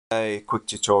A quick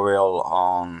tutorial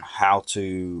on how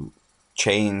to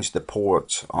change the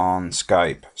port on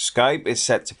Skype. Skype is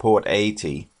set to port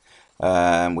 80,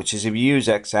 which is if you use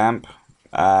XAMPP,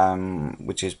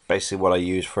 which is basically what I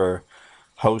use for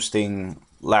hosting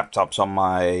laptops on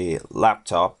my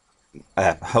laptop,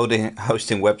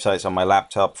 hosting websites on my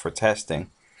laptop for testing.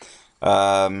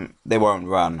 They won't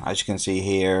run. As you can see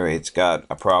here, it's got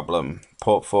a problem.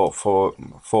 Port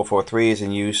 443 is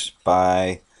in use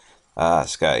by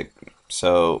Skype.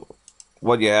 So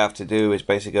what you have to do is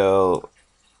basically go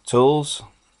Tools,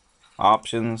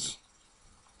 Options,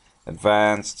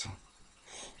 Advanced.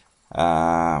 Where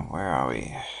are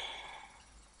we?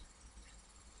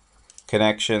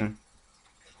 Connection.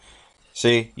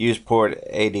 See, use port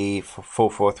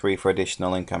 443 for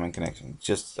additional incoming connection.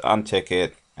 Just untick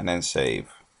it and then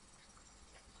save.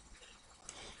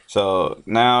 So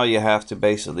now you have to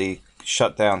basically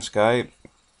shut down Skype.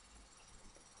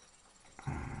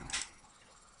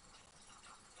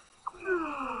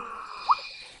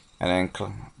 And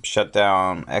then shut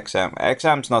down XAMPP.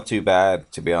 XAMPP's not too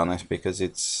bad, to be honest, because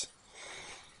it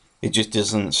just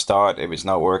doesn't start if it's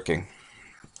not working.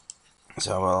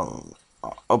 So I'll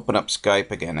open up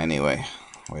Skype again anyway.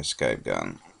 Where's Skype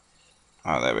gone?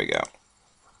 Oh, there we go.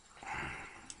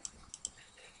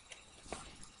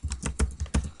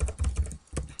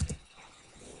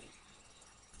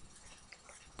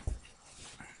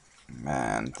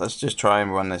 Man, let's just try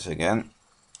and run this again.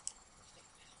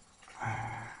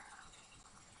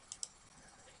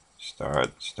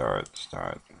 Start.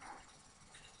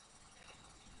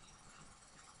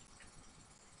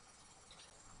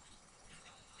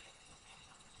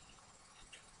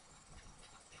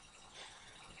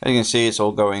 As you can see, it's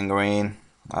all going green.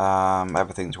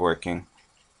 Everything's working.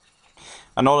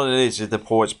 And all it is the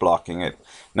ports blocking it.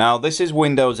 Now, this is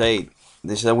Windows 8.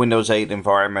 This is a Windows 8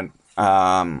 environment.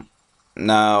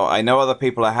 Now, I know other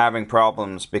people are having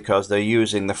problems because they're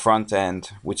using the front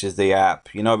end, which is the app.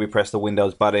 You know, if you press the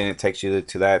Windows button, it takes you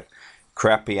to that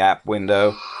crappy app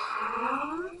window.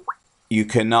 You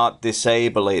cannot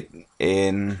disable it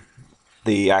in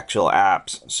the actual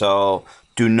apps. So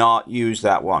do not use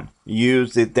that one.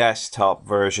 Use the desktop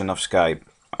version of Skype.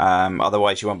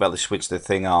 Otherwise, you won't be able to switch the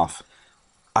thing off.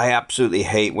 I absolutely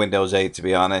hate Windows 8, to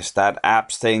be honest. That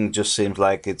apps thing just seems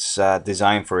like it's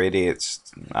designed for idiots.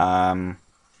 I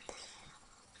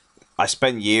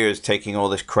spent years taking all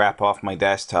this crap off my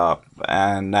desktop,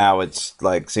 and now it's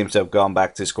like seems to have gone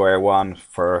back to square one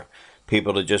for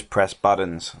people to just press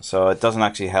buttons. So it doesn't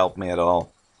actually help me at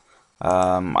all.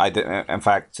 In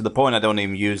fact, to the point I don't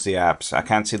even use the apps. I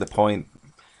can't see the point.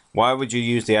 Why would you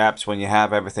use the apps when you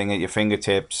have everything at your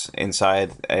fingertips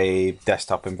inside a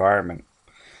desktop environment?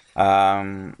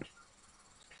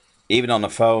 Even on the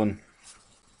phone,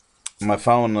 my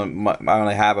phone, I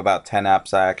only have about 10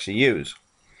 apps I actually use.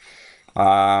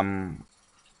 I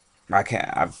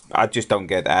just don't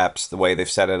get apps the way they've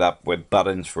set it up with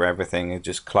buttons for everything. It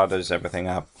just clutters everything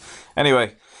up.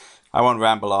 Anyway, I won't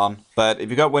ramble on, but if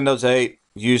you got Windows 8,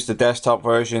 use the desktop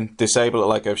version, disable it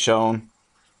like I've shown,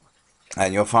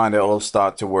 and you'll find it'll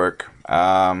start to work.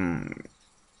 And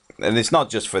it's not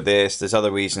just for this, there's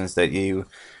other reasons that you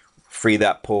free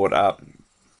that port up.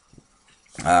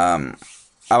 I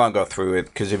won't go through it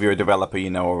because if you're a developer, you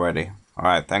know already.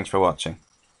 Alright, thanks for watching.